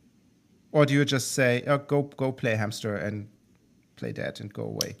 Or do you just say, oh, go play hamster and play dead and go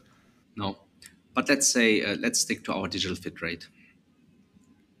away? No. But let's say, let's stick to our digital fit rate.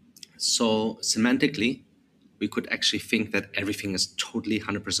 So semantically, we could actually think that everything is totally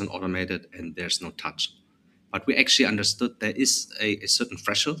 100% automated and there's no touch. But we actually understood there is a certain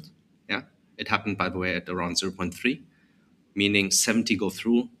threshold. Yeah, it happened, by the way, at around 0.3, meaning 70 go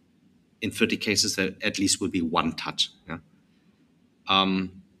through. In 30 cases, there at least will be one touch. Yeah.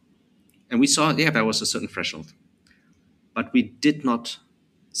 And we saw, there was a certain threshold. But we did not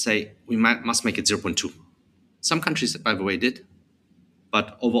say we must make it 0.2. Some countries, by the way, did.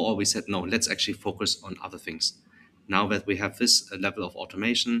 But overall, we said, no, let's actually focus on other things. Now that we have this level of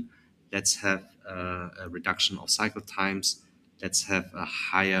automation, let's have a reduction of cycle times. Let's have a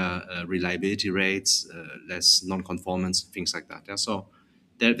higher reliability rates, less non-conformance, things like that. Yeah? So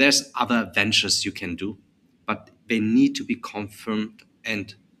there's other ventures you can do, but they need to be confirmed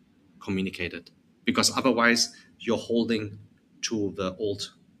and communicated, because otherwise you're holding to the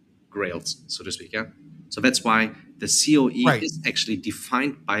old grails, so to speak. Yeah. So that's why the CoE is actually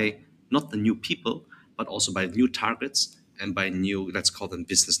defined by not the new people, but also by new targets and by new, let's call them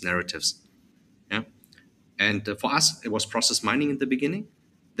business narratives. Yeah. And for us, it was process mining in the beginning.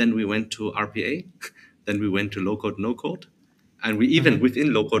 Then we went to RPA. Then we went to low code, no code. And we even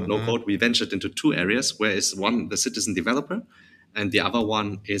within low code, no code, we ventured into 2 areas, where is one, the citizen developer, and the other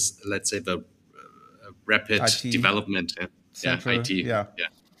one is, let's say, the rapid IT development. Central, IT. Yeah.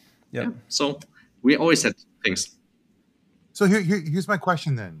 So we always had things. So here's my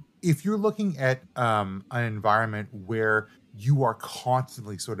question then. If you're looking at an environment where you are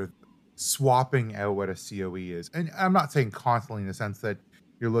constantly sort of swapping out what a CoE is, and I'm not saying constantly in the sense that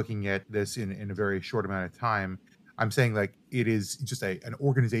you're looking at this in a very short amount of time. I'm saying like it is just an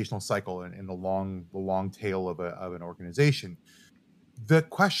organizational cycle in the long tail of an organization. The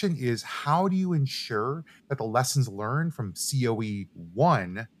question is, how do you ensure that the lessons learned from CoE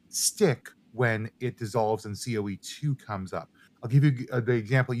 1 stick when it dissolves and CoE 2 comes up? I'll give you the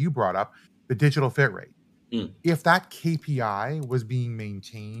example you brought up, the digital fit rate. Mm. If that KPI was being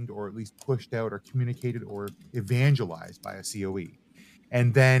maintained or at least pushed out or communicated or evangelized by a CoE,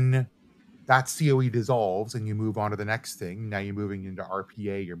 and then that CoE dissolves and you move on to the next thing, now you're moving into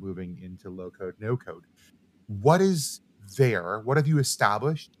RPA, you're moving into low code, no code. What is there? What have you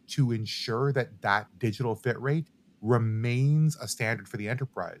established to ensure that that digital fit rate remains a standard for the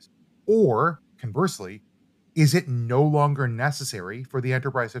enterprise? Or conversely, is it no longer necessary for the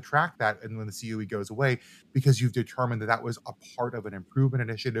enterprise to track that and when the COE goes away because you've determined that that was a part of an improvement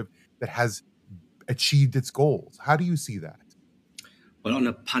initiative that has achieved its goals? How do you see that? Well, on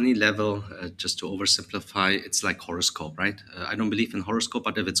a punny level, just to oversimplify, it's like horoscope, right? I don't believe in horoscope,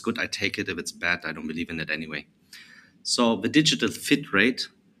 but if it's good, I take it. If it's bad, I don't believe in it anyway. So the digital fit rate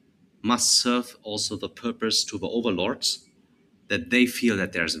must serve also the purpose to the overlords that they feel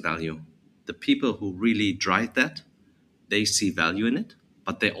that there's value. The people who really drive that, they see value in it,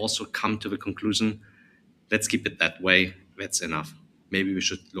 but they also come to the conclusion, let's keep it that way. That's enough. Maybe we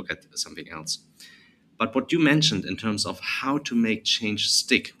should look at something else. But what you mentioned in terms of how to make change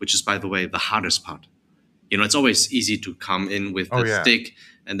stick, which is, by the way, the hardest part. It's always easy to come in with Oh the yeah. stick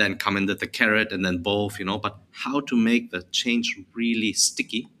and then come in with the carrot and then both, but how to make the change really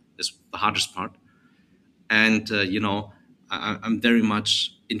sticky is the hardest part. And, I'm very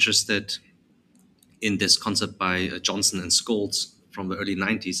much interested in this concept by Johnson and Scholes from the early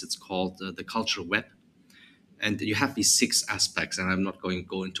 90s. It's called the cultural web. And you have these 6 aspects, and I'm not going to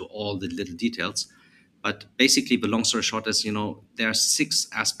go into all the little details. But basically, the long story short is, there are 6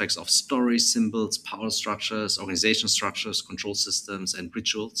 aspects of stories, symbols, power structures, organization structures, control systems, and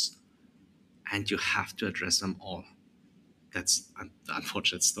rituals. And you have to address them all. That's the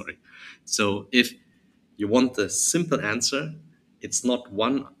unfortunate story. So if you want the simple answer, it's not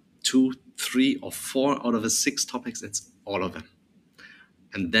 1, 2, 3, or 4 out of the 6 topics, it's all of them.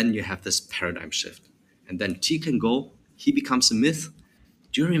 And then you have this paradigm shift. And then T can go, he becomes a myth.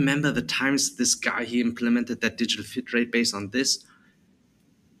 Do you remember the times this guy, he implemented that digital fit rate based on this?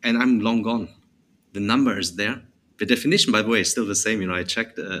 And I'm long gone. The number is there. The definition, by the way, is still the same. I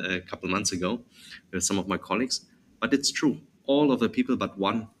checked a couple months ago with some of my colleagues, but it's true. All of the people but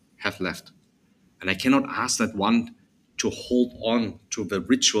one have left. And I cannot ask that one to hold on to the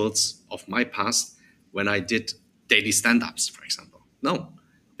rituals of my past when I did daily stand-ups, for example. No,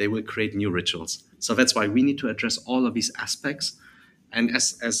 they will create new rituals. So that's why we need to address all of these aspects. And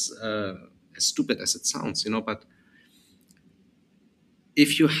as stupid as it sounds, but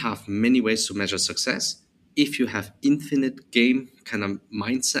if you have many ways to measure success, if you have infinite game kind of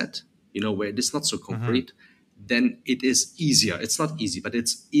mindset, where it is not so concrete, then it is easier. It's not easy, but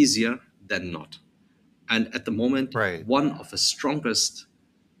it's easier than not. And at the moment, Right. one of the strongest,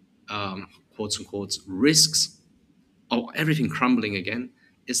 quotes unquote, risks of everything crumbling again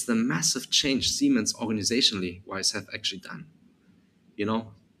is the massive change Siemens organizationally wise have actually done.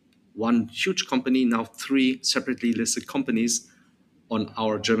 One huge company, now 3 separately listed companies on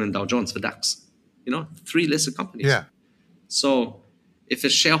our German Dow Jones, the DAX. 3 listed companies. Yeah. So if the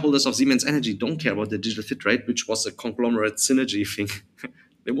shareholders of Siemens Energy don't care about the digital fit rate, which was a conglomerate synergy thing,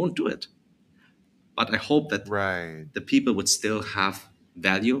 they won't do it. But I hope that the people would still have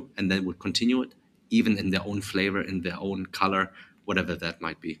value and then would continue it, even in their own flavor, in their own color, whatever that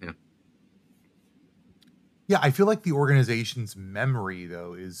might be. Yeah. Yeah, I feel like the organization's memory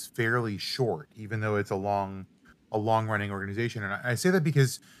though is fairly short, even though it's a long running organization. And I say that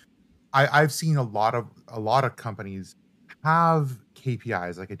because I've seen a lot of companies have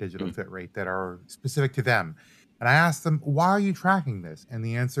KPIs like a digital fit rate that are specific to them. And I asked them, why are you tracking this? And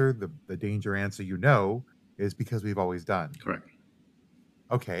the answer, the danger answer, is because we've always done. Correct.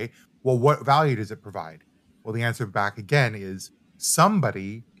 Okay. Well, what value does it provide? Well, the answer back again is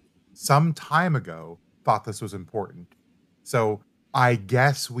somebody some time ago thought this was important. So I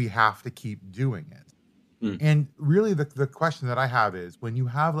guess we have to keep doing it. And really the question that I have is when you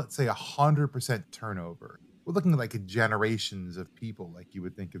have, let's say, 100% turnover, we're looking at like generations of people, like you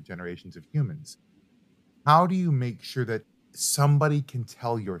would think of generations of humans. How do you make sure that somebody can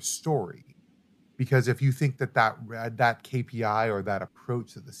tell your story? Because if you think that KPI or that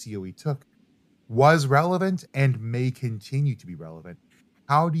approach that the COE took was relevant and may continue to be relevant,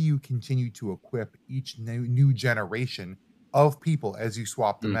 how do you continue to equip each new generation of people as you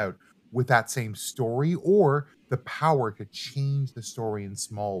swap them out with that same story or the power to change the story in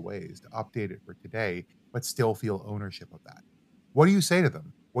small ways, to update it for today, but still feel ownership of that? What do you say to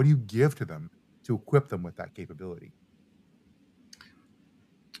them? What do you give to them to equip them with that capability?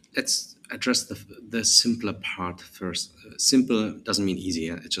 Let's address the simpler part first. Simple doesn't mean easy.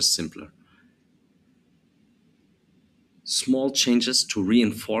 It's just simpler. small changes to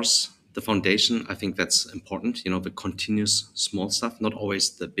reinforce the foundation. I think that's important. The continuous small stuff, not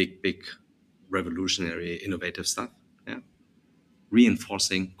always the big revolutionary innovative stuff. Yeah,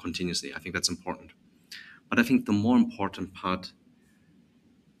 reinforcing continuously. I think that's important. But I think the more important part,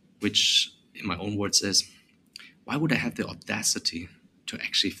 which in my own words is, why would I have the audacity to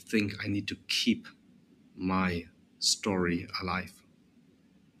actually think I need to keep my story alive?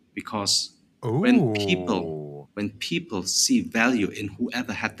 Because when Ooh. people see value in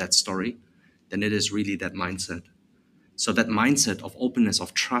whoever had that story, then it is really that mindset. So that mindset of openness,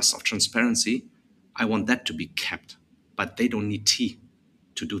 of trust, of transparency, I want that to be kept. But they don't need T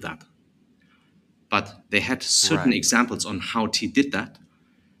to do that. But they had certain Right. examples on how T did that.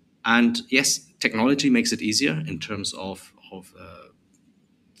 And yes, technology makes it easier in terms of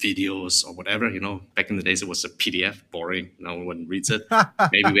videos or whatever. Back in the days, it was a PDF, boring. No one reads it.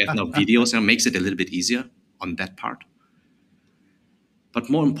 Maybe we have now videos. Makes it a little bit easier on that part. But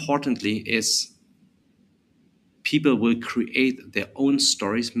more importantly is people will create their own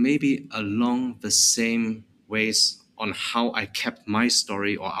stories, maybe along the same ways on how I kept my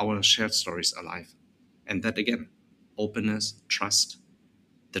story or our shared stories alive. And that again, openness, trust,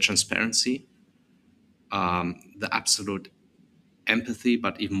 the transparency, the absolute empathy,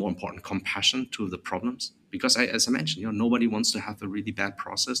 but even more important, compassion to the problems. Because as I mentioned, nobody wants to have a really bad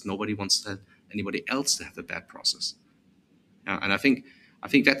process. Nobody wants anybody else to have a bad process. And I think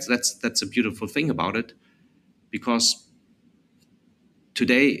that's a beautiful thing about it, because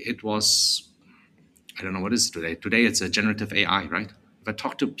today it was, I don't know what is it today. Today it's a generative AI, right? If I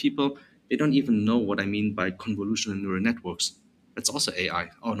talk to people, they don't even know what I mean by convolutional neural networks. It's also AI.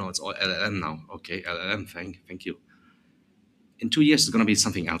 Oh no, it's all LLM now. Okay, LLM. Thank you. In 2 years, it's going to be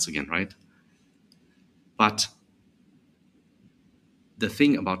something else again, right? But the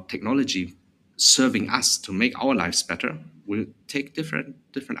thing about technology serving us to make our lives better will take different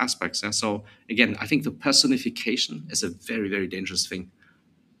aspects. Yeah? So again, I think the personification is a very, very dangerous thing.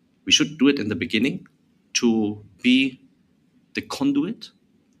 We should do it in the beginning to be the conduit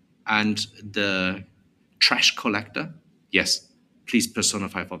and the trash collector. Yes, please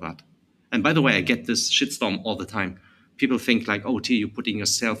personify for that. And by the way, I get this shitstorm all the time. People think like, oh, T, you're putting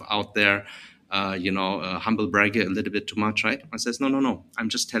yourself out there, humble bragger a little bit too much, right? I says, no. I'm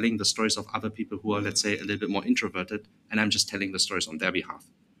just telling the stories of other people who are, let's say, a little bit more introverted, and I'm just telling the stories on their behalf.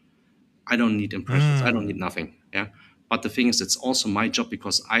 I don't need impressions. I don't need nothing. Yeah. But the thing is, it's also my job,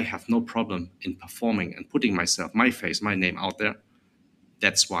 because I have no problem in performing and putting myself, my face, my name out there.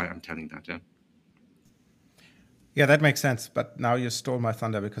 That's why I'm telling that. Yeah. Yeah, that makes sense. But now you stole my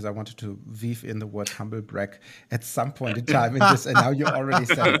thunder, because I wanted to weave in the word humble brag at some point in time in this, and now you already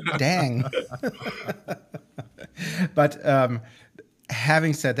said it. Dang. But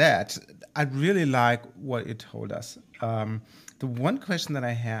having said that, I really like what you told us. The one question that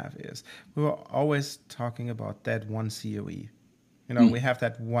I have is, we were always talking about that one CoE. We have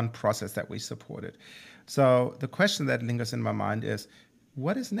that one process that we supported. So the question that lingers in my mind is,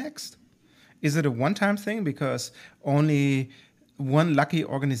 what is next? Is it a one-time thing because only one lucky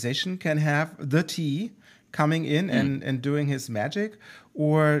organization can have the T coming in and doing his magic?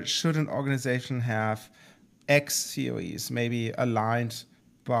 Or should an organization have X COEs, maybe aligned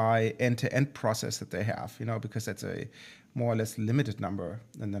by end-to-end process that they have, because that's a more or less limited number.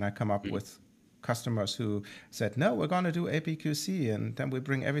 And then I come up with customers who said, no, we're going to do APQC, and then we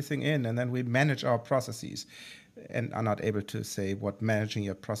bring everything in, and then we manage our processes, and are not able to say what managing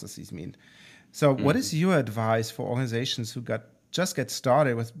your processes mean. So what is your advice for organizations who just get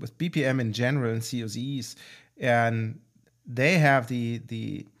started with BPM in general and COEs, and they have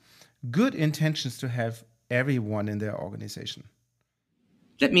the good intentions to have everyone in their organization?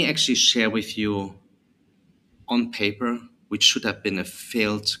 Let me actually share with you on paper, which should have been a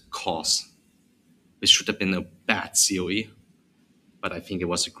failed course, which should have been a bad COE, but I think it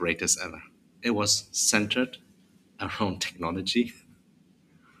was the greatest ever. It was centered around technology,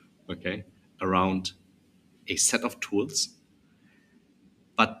 okay, around a set of tools,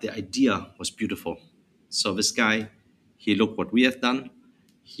 but the idea was beautiful. So this guy, he looked what we have done.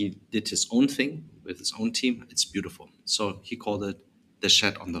 He did his own thing with his own team. It's beautiful. So he called it the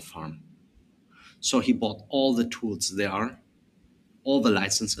shed on the farm. So he bought all the tools there are, all the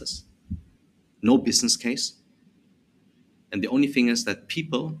licenses, no business case. And the only thing is that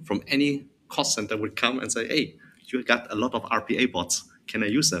people from any cost center would come and say, hey, you got a lot of RPA bots. Can I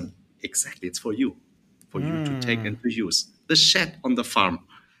use them? Exactly. It's for you to take and to use. The shed on the farm.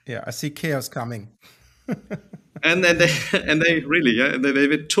 Yeah, I see chaos coming. And then they really, yeah,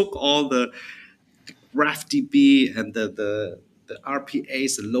 they took all the GraphDB and the the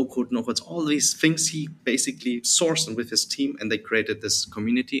RPAs, the low code, no codes, all these things he basically sourced with his team, and they created this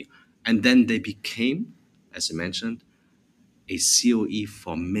community. And then they became, as you mentioned, a CoE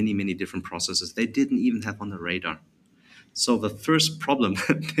for many, many different processes they didn't even have on the radar. So the first problem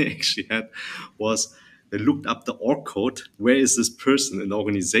that they actually had was they looked up the org code. Where is this person in the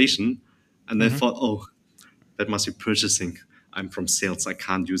organization? And they thought, oh, that must be purchasing. I'm from sales. I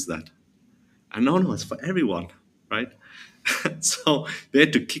can't use that. And no, it's for everyone, right? So they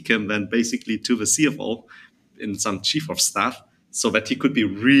had to kick him then basically to the CFO and some chief of staff so that he could be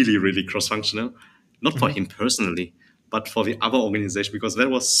really, really cross-functional, not for him personally, but for the other organization, because that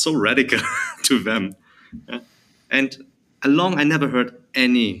was so radical to them. Yeah. And I never heard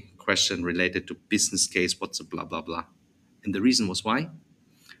any question related to business case, what's a blah, blah, blah. And the reason was why?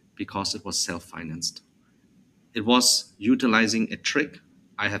 Because it was self-financed. It was utilizing a trick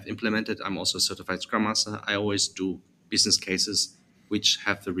I have implemented. I'm also a certified Scrum Master. I always do business cases which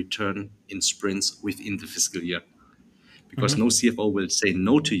have the return in sprints within the fiscal year. Because no CFO will say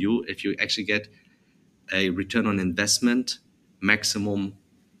no to you if you actually get a return on investment maximum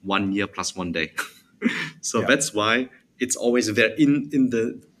 1 year plus 1 day. So that's why it's always there in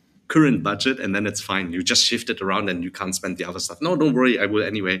the current budget, and then it's fine. You just shift it around and you can't spend the other stuff. No, don't worry. I will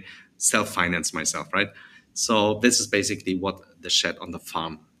anyway self-finance myself, right? So this is basically what the shed on the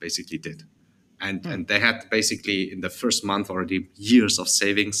farm basically did. And they had basically in the first month already years of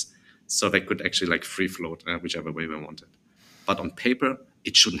savings, so they could actually like free float whichever way they wanted. But on paper,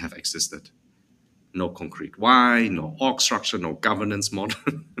 it shouldn't have existed. No concrete why, no org structure, no governance model,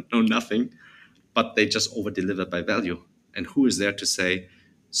 no nothing. But they just over-delivered by value. And who is there to say,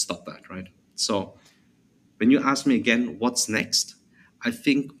 stop that, right? So when you ask me again, what's next? I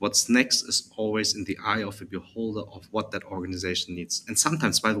think what's next is always in the eye of the beholder of what that organization needs. And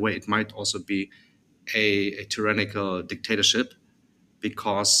sometimes, by the way, it might also be a tyrannical dictatorship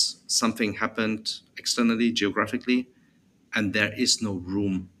because something happened externally, geographically, and there is no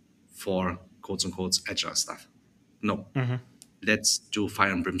room for quotes unquote agile stuff. No, let's do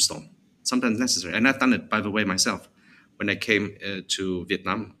fire and brimstone. Sometimes necessary. And I've done it, by the way, myself. When I came to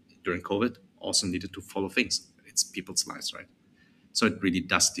Vietnam during COVID, also needed to follow things. It's people's lives, right? So it really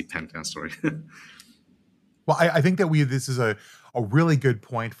does depend. Sorry. Well, I think that this is a really good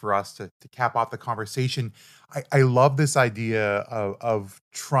point for us to cap off the conversation. I love this idea of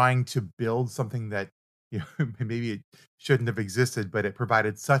trying to build something that, you know, maybe it shouldn't have existed, but it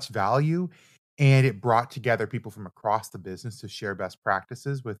provided such value, and it brought together people from across the business to share best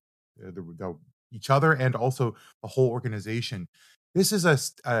practices with each other and also the whole organization. This is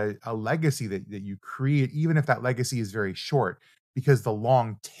a legacy that you create, even if that legacy is very short, because the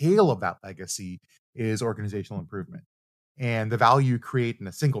long tail of that legacy is organizational improvement. And the value you create in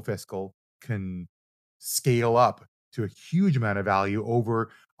a single fiscal can scale up to a huge amount of value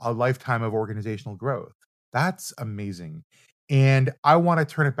over a lifetime of organizational growth. That's amazing. And I want to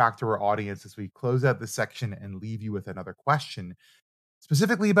turn it back to our audience as we close out this section and leave you with another question,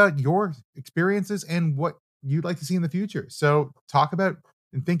 specifically about your experiences and what you'd like to see in the future. So talk about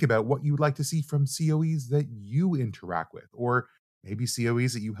and think about what you would like to see from COEs that you interact with, or maybe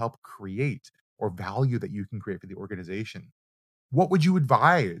COEs that you help create, or value that you can create for the organization. What would you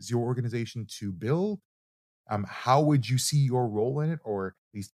advise your organization to build? How would you see your role in it, or at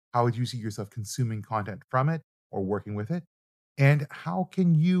least how would you see yourself consuming content from it or working with it? And how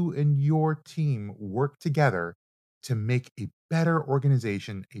can you and your team work together to make a better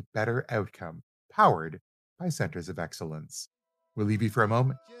organization, a better outcome, powered by centers of excellence? We'll leave you for a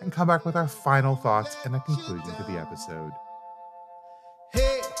moment and come back with our final thoughts and a conclusion to the episode.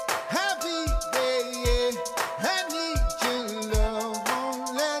 Hey, happy day, yeah. I need your love,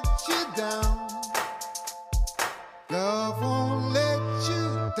 won't let you down. Love won't let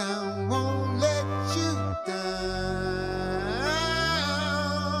you down, won't let you down.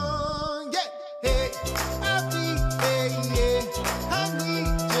 Yeah, hey, happy day, yeah. I need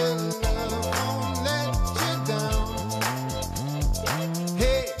your love, won't let you down.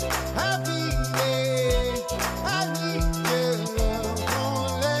 Hey, happy day, I need your love,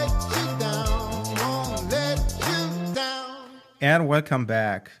 won't let you down. And welcome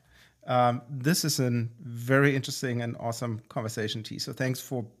back. This is a very interesting and awesome conversation, T. So thanks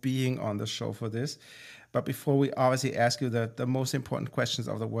for being on the show for this. But before we obviously ask you the most important questions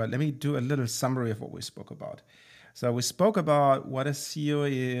of the world, let me do a little summary of what we spoke about. So we spoke about what a COE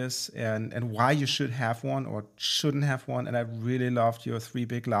is and why you should have one or shouldn't have one. And I really loved your 3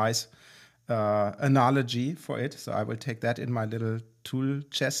 big lies analogy for it. So I will take that in my little tool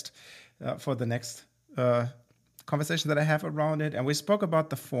chest for the next conversation that I have around it. And we spoke about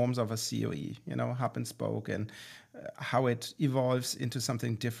the forms of a CoE, hub and spoke, and how it evolves into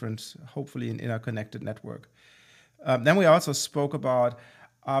something different, hopefully an interconnected network. Then we also spoke about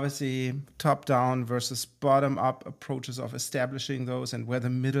obviously top-down versus bottom-up approaches of establishing those and where the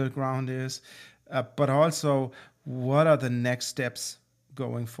middle ground is, but also what are the next steps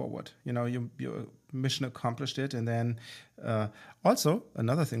going forward. Your mission accomplished it, and then also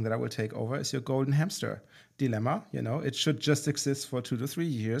another thing that I will take over is your golden hamster dilemma. It should just exist for 2 to 3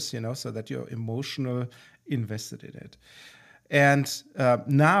 years, so that you're emotional invested in it. And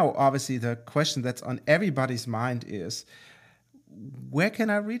now, obviously, the question that's on everybody's mind is, where can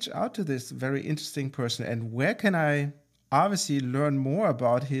I reach out to this very interesting person, and where can I obviously learn more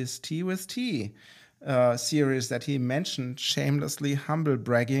about his Tea with Tea series that he mentioned, shamelessly humble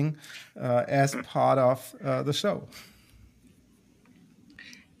bragging as part of the show?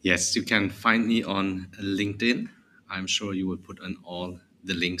 Yes, you can find me on LinkedIn. I'm sure you will put on all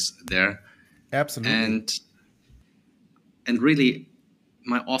the links there. Absolutely. And really,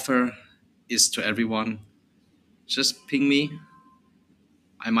 my offer is to everyone, just ping me.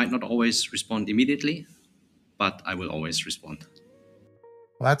 I might not always respond immediately, but I will always respond.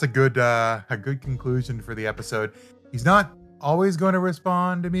 Well, that's a good conclusion for the episode. He's not always going to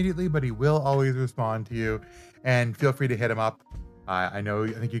respond immediately, but he will always respond to you. And feel free to hit him up. I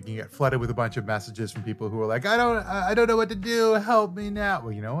think you can get flooded with a bunch of messages from people who are like, I don't know what to do. Help me now.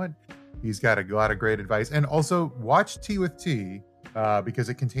 Well, you know what? He's got a lot of great advice. And also watch Tea with Tea because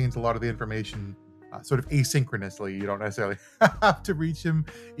it contains a lot of the information sort of asynchronously. You don't necessarily have to reach him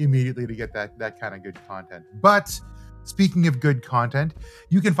immediately to get that kind of good content. But speaking of good content,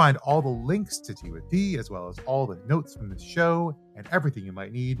 you can find all the links to Tea with Tea, as well as all the notes from the show and everything you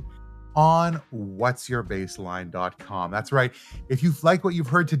might need on whatsyourbaseline.com. That's right. If you've liked what you've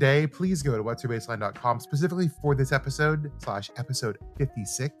heard today, please go to whatsyourbaseline.com specifically for this episode /episode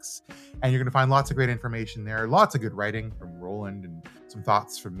 56. And you're going to find lots of great information there, lots of good writing from Roland and some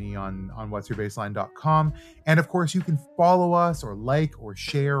thoughts from me on whatsyourbaseline.com. And of course, you can follow us or like or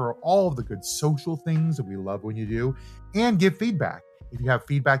share or all of the good social things that we love when you do, and give feedback. If you have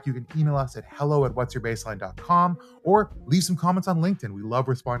feedback, you can email us at hello@whatsyourbaseline.com or leave some comments on LinkedIn. We love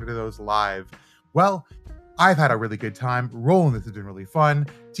responding to those live. Well, I've had a really good time. Roland, this has been really fun.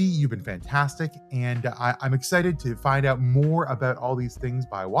 T, you've been fantastic. And I'm excited to find out more about all these things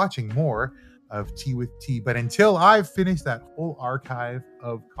by watching more of Tea with T. But until I've finished that whole archive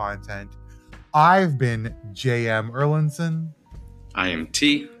of content, I've been J.M. Erlandson. I am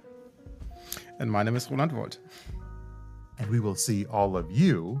T. And my name is Roland Wold. And we will see all of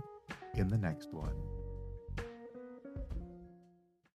you in the next one.